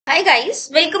Hi guys,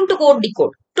 welcome to Code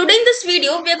Decode. Today in this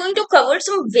video, we are going to cover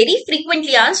some very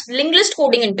frequently asked linked list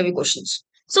coding interview questions.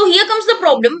 So here comes the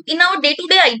problem. In our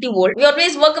day-to-day IT world, we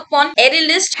always work upon array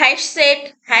list, hash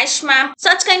set, hash map,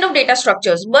 such kind of data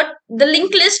structures. But the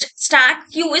linked list stack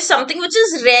queue is something which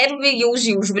is rare we use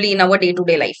usually in our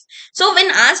day-to-day life. So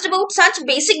when asked about such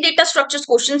basic data structures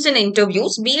questions in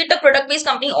interviews, be it a product-based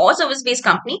company or service-based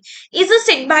company, is a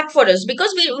setback for us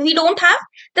because we don't have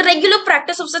the regular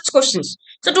practice of such questions.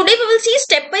 So today we will see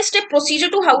step-by-step procedure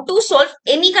to how to solve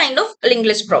any kind of linked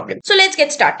list problem. So let's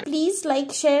get started. Please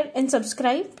like, share and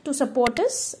subscribe to support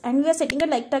us, and we are setting a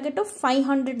like target of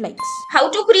 500 likes. How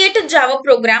to create a Java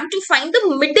program to find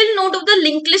the middle node of the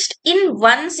linked list in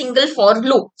one single for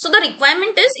loop. So the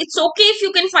requirement is it's okay if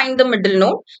you can find the middle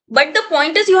node, but the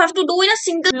point is you have to do in a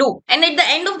single loop, and at the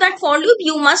end of that for loop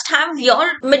you must have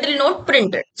your middle node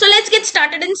printed. So let's get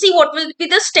started and see what will be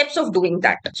the steps of doing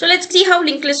that. So let's see how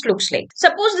linked list looks like.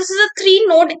 Suppose this is a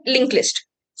 3-node linked list.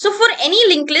 So for any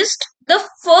linked list, the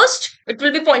first it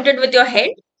will be pointed with your head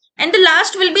and the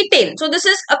last will be tail. So this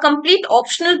is a complete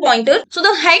optional pointer. So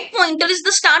the head pointer is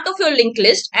the start of your linked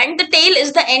list and the tail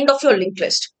is the end of your linked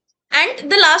list. And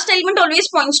the last element always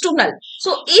points to null.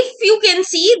 So if you can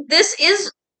see, this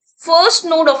is first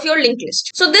node of your linked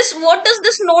list. So what does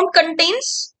this node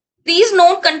contains? These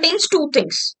node contains two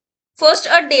things. First,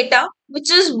 a data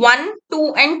which is 1,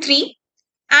 2 and 3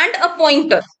 and a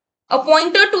pointer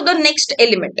to the next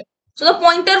element. So the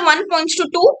pointer 1 points to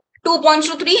 2, 2 points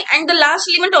to 3 and the last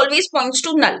element always points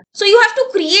to null. So you have to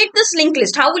create this linked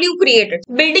list. How will you create it?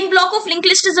 Building block of linked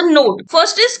list is a node.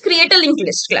 First is create a linked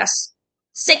list class.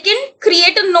 Second,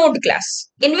 create a node class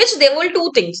in which there will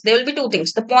be two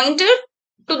things. The pointer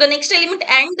to the next element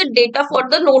and the data for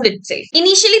the node itself.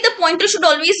 Initially, the pointer should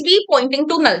always be pointing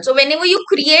to null. So whenever you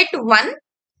create one,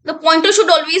 the pointer should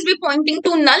always be pointing to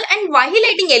null, and while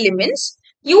adding elements,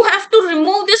 you have to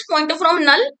remove this pointer from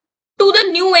null to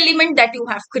the new element that you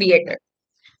have created.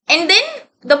 And then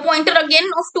the pointer again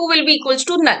of 2 will be equals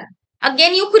to null.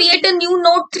 Again, you create a new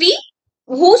node 3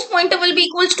 whose pointer will be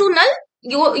equals to null.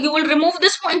 You will remove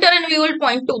this pointer and we will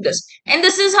point to this. And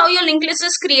this is how your linked list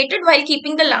is created while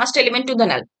keeping the last element to the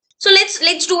null. So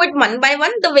let's do it one by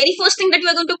one. The very first thing that we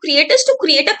are going to create is to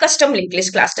create a custom linked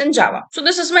list class in Java. So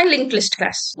this is my linked list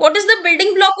class. What is the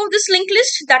building block of this linked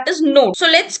list? That is node. So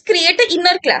let's create an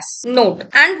inner class, node.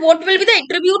 And what will be the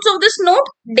attributes of this node?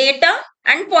 Data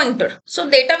and pointer. So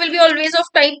data will be always of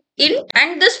type int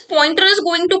and this pointer is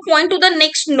going to point to the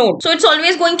next node. So it's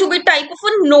always going to be type of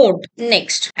a node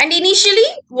next. And initially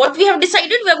what we have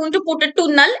decided, we are going to put it to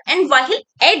null, and while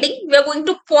adding we are going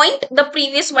to point the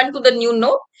previous one to the new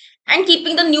node and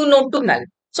keeping the new node to null.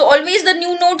 So always the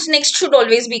new nodes next should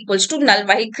always be equals to null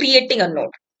while creating a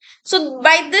node. So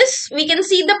by this we can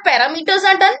see the parameters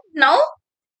are done. Now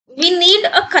we need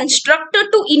a constructor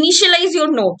to initialize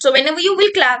your node. So whenever you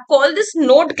will call this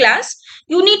node class,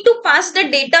 you need to pass the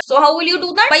data. So how will you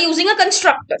do that? By using a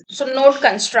constructor. So node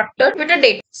constructor with a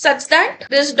data such that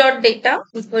this dot data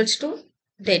equals to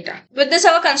data. With this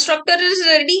our constructor is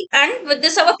ready and with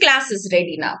this our class is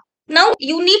ready now. Now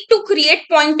you need to create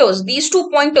pointers, these two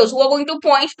pointers who are going to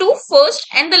point to first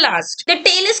and the last. The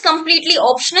tail is completely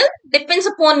optional, depends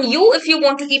upon you if you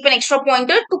want to keep an extra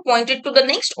pointer to point it to the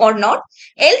next or not.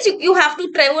 Else you have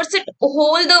to traverse it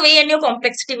all the way and your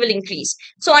complexity will increase.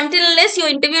 So until unless your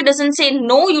interview doesn't say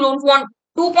no, you don't want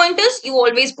two pointers, you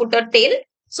always put a tail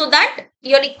so that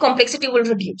your complexity will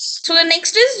reduce. So the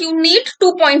next is you need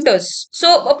two pointers.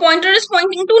 So a pointer is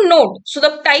pointing to node. So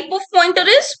the type of pointer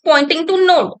is pointing to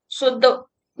node. So the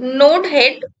node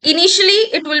head,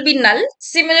 initially it will be null.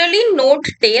 Similarly, node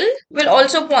tail will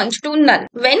also point to null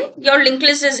when your linked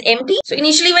list is empty. So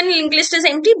initially when linked list is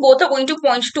empty, both are going to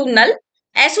point to null.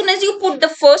 As soon as you put the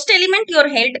first element, your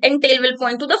head and tail will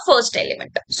point to the first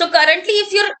element. So currently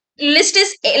if your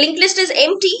linked list is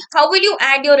empty, how will you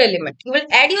add your element? You will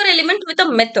add your element with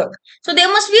a method. So there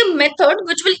must be a method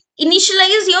which will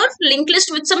initialize your linked list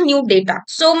with some new data.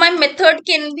 So my method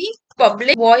can be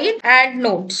public void add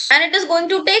nodes, and it is going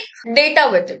to take data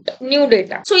with it, new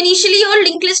data. So initially your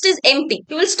linked list is empty.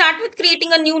 You will start with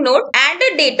creating a new node, add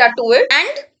a data to it,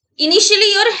 and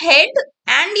initially your head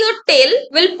and your tail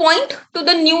will point to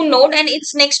the new node and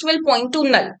its next will point to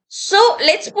null. So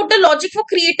let's put a logic for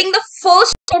creating the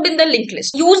first node in the linked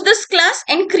list. Use this class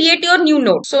and create your new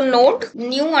node. So node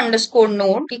new underscore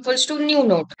node equals to new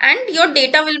node and your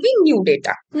data will be new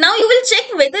data. Now you will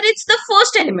check whether it's the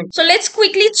first element. So let's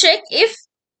quickly check if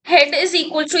head is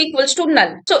equals to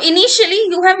null. So initially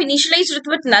you have initialized it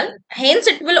with null, hence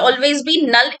it will always be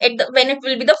null when it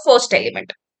will be the first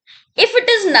element. If it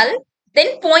is null,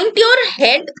 then point your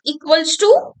head equals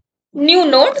to new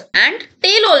node and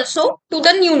tail also to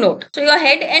the new node. So your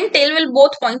head and tail will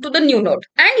both point to the new node.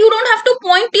 And you don't have to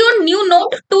point your new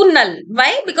node to null.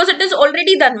 Why? Because it is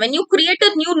already done. When you create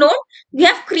a new node, we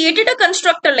have created a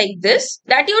constructor like this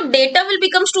that your data will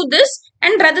becomes to this,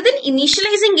 and rather than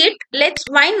initializing it, let's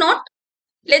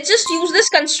just use this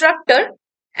constructor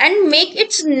and make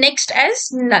its next as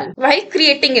null while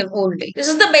creating it only. This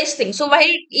is the best thing. So while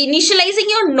initializing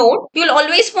your node, you'll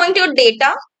always point your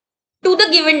data to the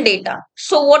given data.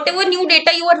 So whatever new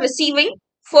data you are receiving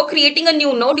for creating a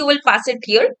new node, you will pass it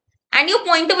here and your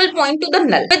pointer will point to the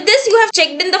null. With this, you have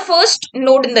checked in the first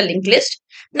node in the linked list.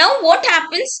 Now what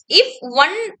happens if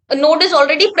one node is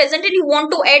already present and you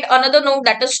want to add another node,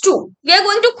 that is 2. We are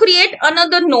going to create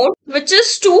another node which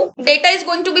is 2. Data is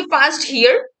going to be passed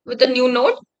here with a new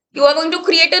node. You are going to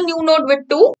create a new node with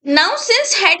 2. Now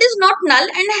since head is not null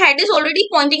and head is already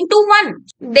pointing to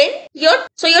 1, then your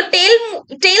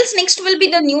tails next will be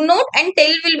the new node and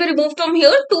tail will be removed from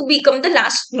here to become the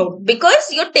last node,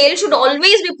 because your tail should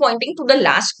always be pointing to the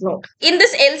last node. In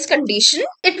this else condition,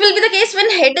 it will be the case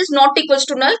when head is not equals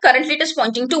to null. Currently it is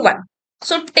pointing to 1.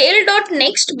 So tail dot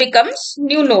next becomes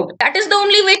new node. That is the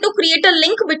only way to create a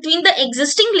link between the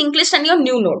existing linked list and your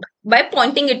new node, by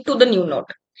pointing it to the new node.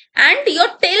 And your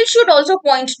tail should also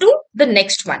point to the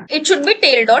next one. It should be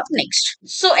tail dot next.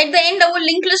 So at the end, our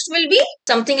linked list will be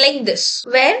something like this,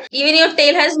 where even your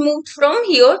tail has moved from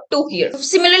here to here.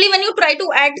 Similarly, when you try to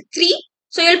add 3,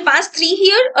 so you'll pass 3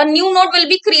 here, a new node will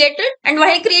be created, and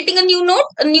while creating a new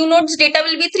node's data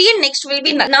will be 3 and next will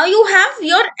be null. Now you have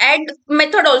your add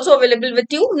method also available with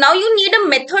you. Now you need a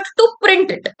method to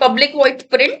print it. Public void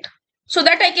print, so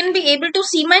that I can be able to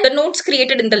see the nodes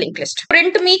created in the linked list.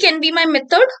 Print me can be my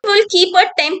method. We will keep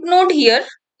a temp node here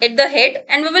at the head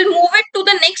and we will move it to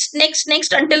the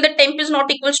next until the temp is not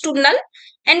equals to null.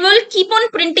 And we will keep on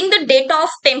printing the data of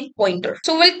temp pointer.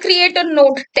 So we'll create a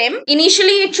node temp.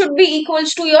 Initially it should be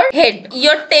equals to your head.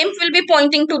 Your temp will be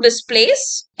pointing to this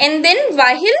place. And then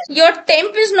while your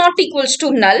temp is not equals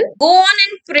to null, go on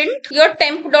and print your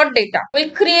temp dot data. We'll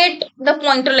create the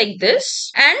pointer like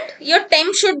this and your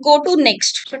temp should go to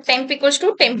next. So temp equals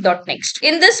to temp dot next.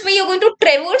 In this way you're going to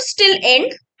traverse till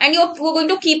end and we're going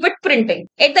to keep it printing.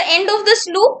 At the end of this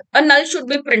loop, a null should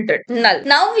be printed. Null.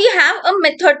 Now we have a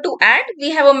method to add,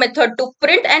 we have a method to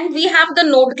print, and we have the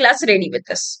node class ready with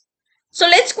us. So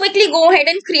let's quickly go ahead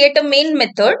and create a main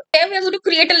method. Here we are going to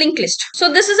create a linked list. So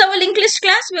this is our linked list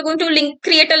class. We are going to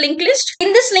create a linked list.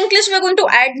 In this linked list, we are going to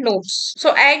add nodes.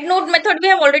 So add node method we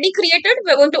have already created.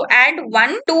 We are going to add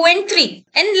 1, 2 and 3.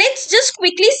 And let's just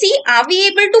quickly see, are we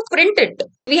able to print it?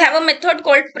 We have a method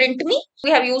called print me.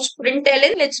 We have used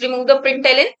println. Let's remove the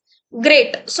println.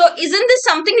 Great. So isn't this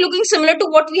something looking similar to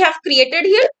what we have created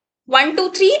here? 1,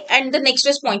 2, 3 and the next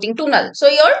is pointing to null. So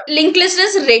your linked list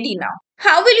is ready now.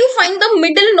 How will you find the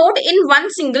middle node in one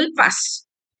single pass?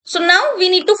 So now we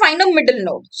need to find a middle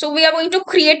node. So we are going to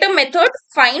create a method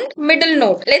find middle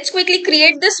node. Let's quickly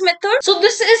create this method. So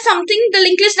this is something, the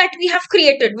linked list that we have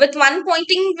created with one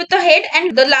pointing with the head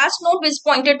and the last node is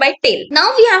pointed by tail.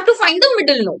 Now we have to find the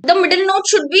middle node. The middle node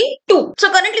should be 2. So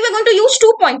currently we are going to use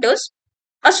 2 pointers.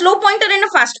 A slow pointer and a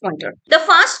fast pointer. The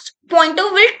fast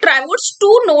pointer will traverse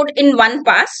 2 nodes in one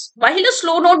pass, while a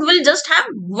slow node will just have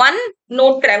 1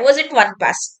 node traverse at one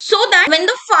pass. So that when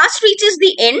the fast reaches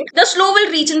the end, the slow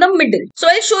will reach in the middle. So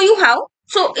I'll show you how.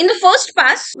 So in the first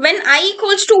pass, when I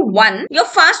equals to 1, your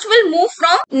fast will move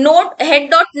from node head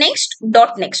dot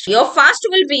next. Your fast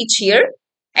will reach here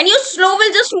and your slow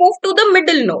will just move to the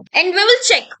middle node. And we will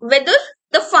check whether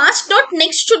the fast dot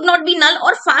next should not be null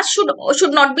or fast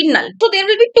should not be null. So there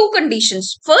will be 2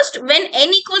 conditions. First, when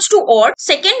n equals to odd.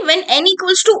 Second, when n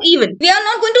equals to even. We are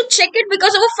not going to check it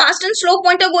because our fast and slow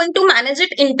point are going to manage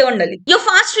it internally. Your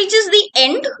fast reaches the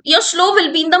end, your slow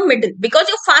will be in the middle, because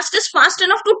your fast is fast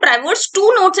enough to traverse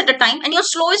 2 nodes at a time and your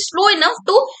slow is slow enough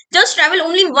to just travel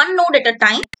only 1 node at a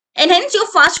time. And hence your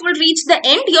fast will reach the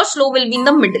end, your slow will be in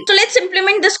the middle. So let's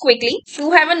implement this quickly. You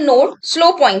have a node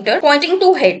slow pointer pointing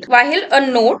to head, while a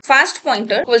node fast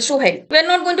pointer equals to head. We are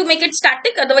not going to make it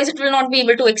static, otherwise it will not be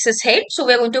able to access head. So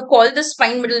we are going to call this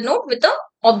find middle node with the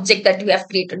object that we have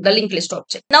created, the linked list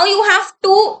object. Now you have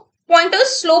 2 pointers,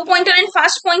 slow pointer and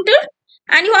fast pointer,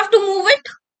 and you have to move it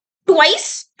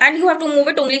twice and you have to move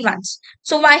it only once.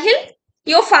 So while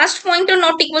your fast pointer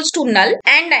not equals to null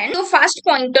and your fast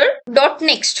pointer dot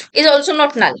next is also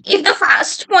not null. If the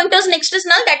fast pointer's next is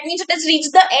null, that means it has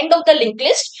reached the end of the linked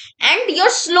list and your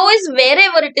slow is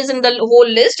wherever it is in the whole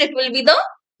list, it will be the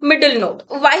middle node.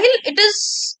 While it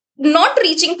is not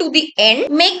reaching to the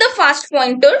end, make the fast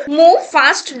pointer move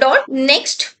fast dot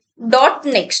next.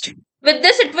 With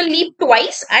this it will leap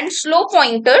twice and slow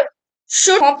pointer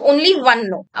should hop only one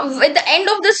node. With the end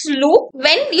of this loop,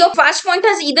 when your fast point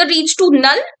has either reached to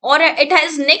null or it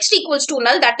has next equals to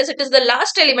null, that is, it is the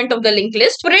last element of the linked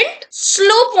list, print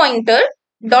slow pointer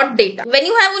dot data. When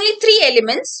you have only 3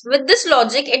 elements, with this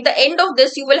logic, at the end of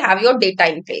this, you will have your data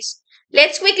in place.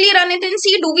 Let's quickly run it and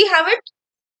see, do we have it?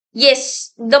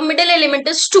 Yes, the middle element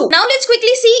is 2. Now let's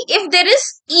quickly see if there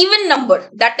is even number.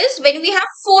 That is, when we have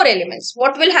 4 elements,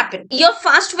 what will happen? Your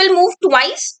fast will move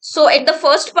twice. So at the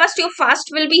first pass, your fast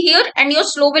will be here and your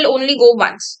slow will only go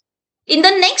once. In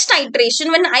the next iteration,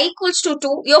 when I equals to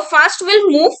 2, your fast will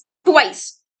move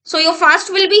twice. So your fast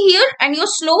will be here and your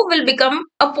slow will become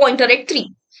a pointer at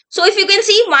 3. So if you can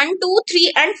see 1, 2,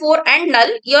 3 and 4 and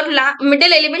null, your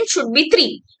middle element should be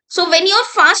 3. So when your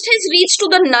fast has reached to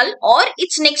the null or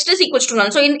its next is equals to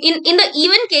null. So in the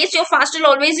even case, your fast will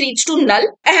always reach to null.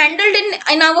 Handled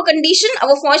in our condition,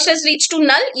 our fast has reached to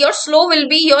null. Your slow will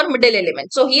be your middle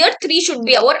element. So here 3 should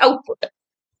be our output.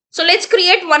 So let's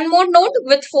create one more node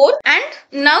with 4,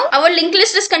 and now our linked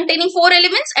list is containing 4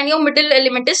 elements and your middle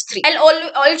element is 3.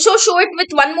 I'll also show it with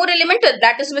one more element,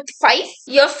 that is with 5.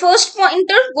 Your first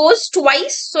pointer goes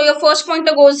twice. So your first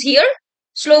pointer goes here.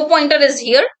 Slow pointer is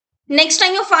here. Next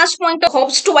time your fast pointer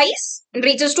hops twice and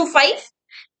reaches to 5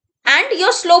 and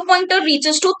your slow pointer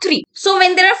reaches to 3. So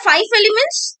when there are 5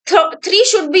 elements, 3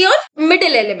 should be your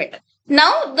middle element.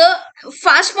 Now the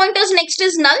fast pointer's next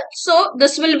is null, so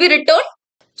this will be returned.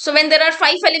 So when there are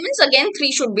 5 elements, again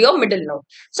 3 should be your middle node.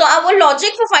 So our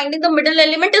logic for finding the middle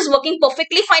element is working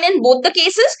perfectly fine in both the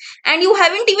cases, and you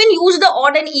haven't even used the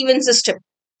odd and even system.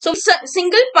 So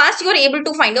single pass you are able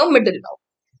to find your middle node.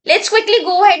 Let's quickly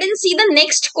go ahead and see the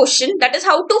next question, that is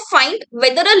how to find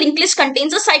whether a linked list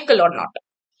contains a cycle or not.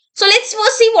 So let's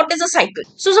first see what is a cycle.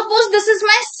 So suppose this is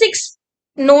my 6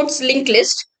 nodes linked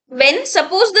list. When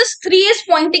suppose this 3 is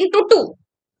pointing to 2.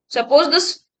 Suppose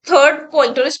this third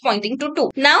pointer is pointing to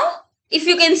 2. Now if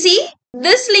you can see,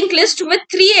 this linked list with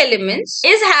 3 elements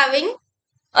is having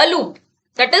a loop.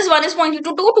 That is, 1 is pointing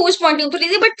to 2, 2 is pointing to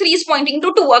 3, but 3 is pointing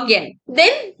to 2 again.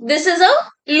 Then this is a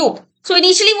loop. So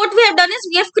initially what we have done is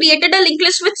we have created a linked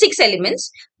list with 6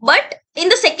 elements. But in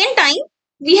the second time,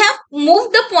 we have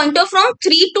moved the pointer from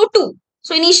 3 to 2.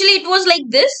 So initially it was like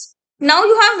this. Now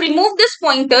you have removed this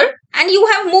pointer and you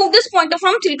have moved this pointer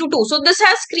from 3 to 2. So this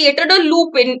has created a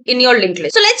loop in your linked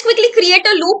list. So let's quickly create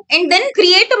a loop and then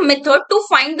create a method to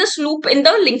find this loop in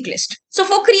the linked list. So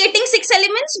for creating 6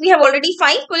 elements, we have already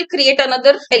 5. We'll create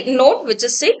another node which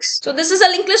is 6. So this is a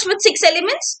linked list with 6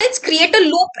 elements. Let's create a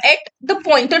loop at the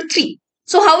pointer 3.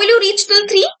 So how will you reach till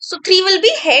 3? So 3 will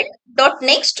be head dot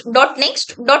next dot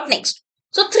next dot next.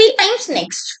 So 3 times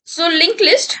next. So linked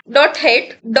list dot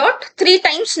head dot 3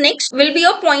 times next will be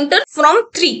your pointer from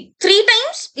 3. 3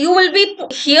 times you will be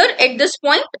here at this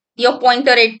point, your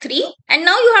pointer at 3, and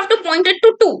now you have to point it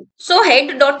to 2. So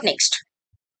head dot next.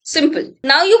 Simple.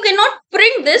 Now you cannot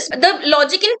print this. The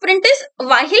logic in print is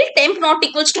while temp not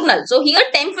equals to null. So here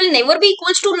temp will never be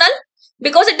equals to null,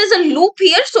 because it is a loop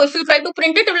here. So if you try to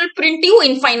print it, it will print you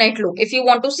infinite loop. If you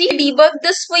want to see, debug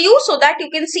this for you so that you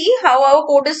can see how our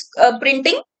code is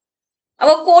printing.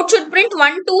 Our code should print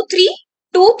 1, 2, 3,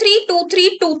 2, 3, 2,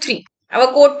 3, 2, 3.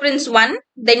 Our code prints 1,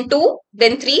 then 2,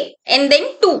 then 3, and then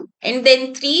 2, and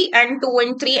then 3, and 2,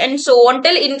 and 3, and so on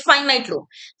till infinite loop.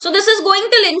 So this is going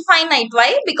till infinite.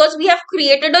 Why? Because we have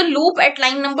created a loop at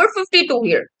line number 52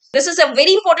 here. This is a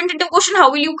very important interview question.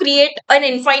 How will you create an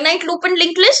infinite loop in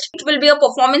linked list? It will be a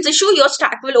performance issue. Your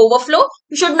stack will overflow.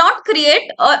 You should not create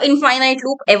an infinite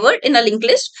loop ever in a linked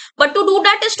list. But to do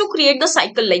that is to create the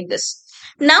cycle like this.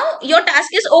 Now your task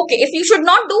is, okay, if you should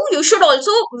not do, you should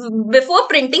also before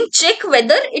printing check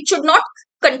whether it should not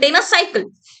contain a cycle.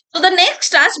 So the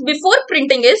next task before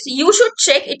printing is you should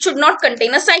check it should not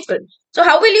contain a cycle. So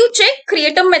how will you check?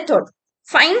 Create a method.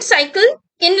 Find cycle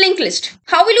in linked list.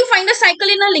 How will you find a cycle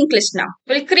in a linked list now?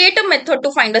 We'll create a method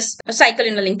to find a cycle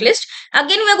in a linked list.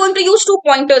 Again, we are going to use 2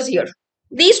 pointers here.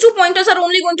 These 2 pointers are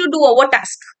only going to do our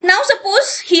task. Now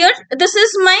suppose here, this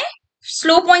is my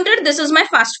slow pointer, this is my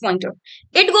fast pointer.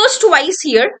 It goes twice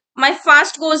here. My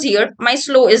fast goes here. My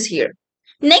slow is here.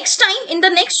 Next time in the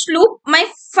next loop,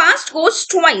 my fast goes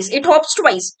twice. It hops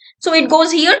twice. So it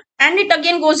goes here and it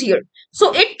again goes here.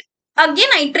 So it again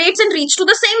iterates and reaches to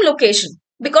the same location,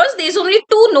 because there is only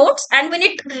 2 nodes, and when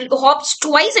it hops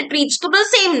twice, it reaches to the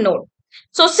same node.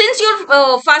 So since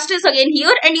your fast is again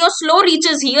here and your slow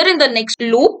reaches here in the next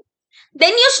loop,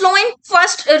 then your slow and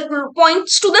fast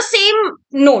points to the same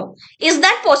node. Is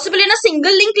that possible in a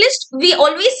single linked list? We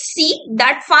always see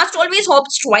that fast always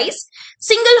hops twice,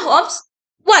 single hops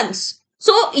once.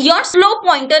 So your slow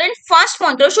pointer and fast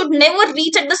pointer should never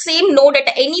reach at the same node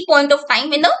at any point of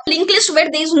time in a linked list where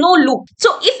there is no loop.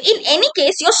 So if in any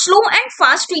case your slow and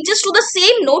fast reaches to the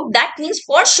same node, that means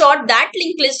for sure that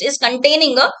linked list is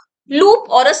containing a loop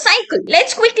or a cycle.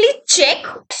 Let's quickly check.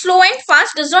 Slow and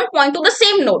fast does not point to the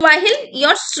same node. While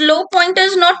your slow pointer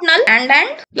is not null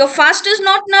and your fast is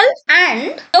not null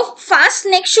and your fast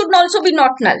next should also be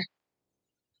not null.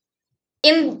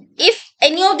 If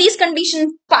any of these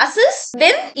conditions passes,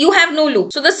 then you have no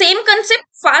loop. So the same concept,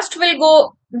 fast will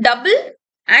go double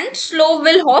and slow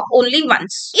will hop only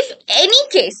once. If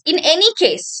in any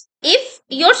case, if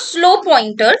your slow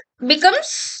pointer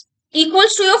becomes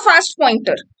equals to your fast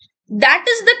pointer, that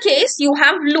is the case you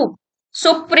have loop.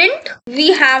 So print,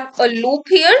 we have a loop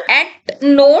here at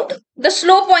node the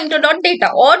slow pointer dot data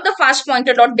or the fast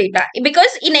pointer dot data,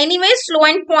 because in any way slow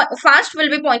and fast will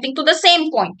be pointing to the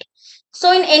same point.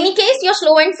 So in any case, your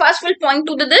slow and fast will point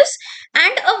to this.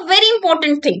 And a very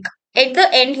important thing, at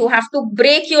the end you have to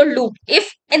break your loop.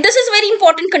 And this is very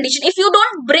important condition. If you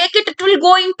don't break it, it will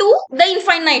go into the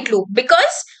infinite loop,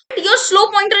 because your slow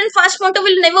pointer and fast pointer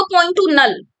will never point to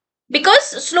null.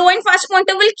 Because slow and fast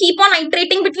pointer will keep on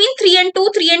iterating between 3 and 2,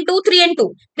 3 and 2, 3 and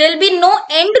 2. There will be no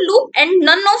end loop and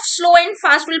none of slow and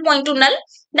fast will point to null.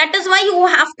 That is why you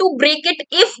have to break it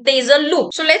if there is a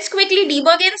loop. So let's quickly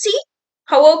debug and see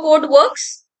how our code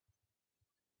works.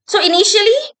 So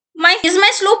initially, is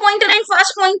my slow pointer and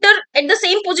fast pointer at the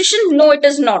same position? No, it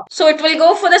is not. So it will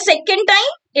go for the second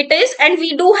time. It is, and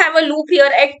we do have a loop here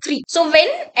at 3. So when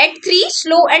at 3,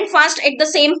 slow and fast at the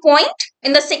same point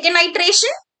in the second iteration,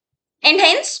 and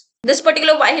hence this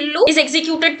particular while loop is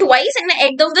executed twice and at the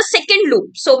end of the second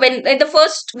loop. So when at the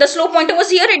first, the slow pointer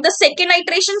was here, at the second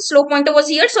iteration, slow pointer was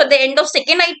here. So at the end of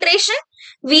second iteration,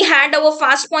 we had our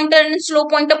fast pointer and slow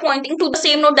pointer pointing to the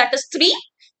same node, that is 3.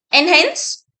 And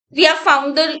hence, we have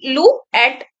found the loop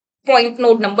at point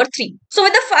node number 3. So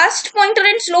with the fast pointer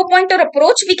and slow pointer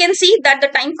approach, we can see that the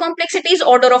time complexity is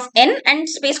order of n and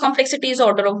space complexity is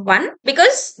order of 1.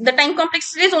 Because the time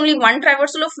complexity is only one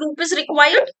traversal of loop is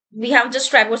required. We have just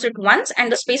traversed it once,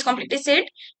 and the space complexity is it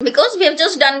because we have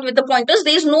just done with the pointers.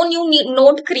 There is no new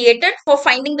node created for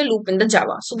finding the loop in the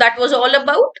Java. So that was all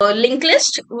about linked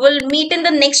list. We'll meet in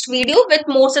the next video with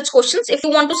more such questions. If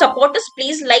you want to support us,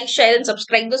 please like, share and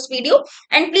subscribe this video.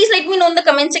 And please let me know in the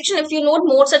comment section if you know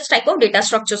more such type of data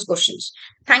structures questions.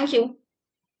 Thank you.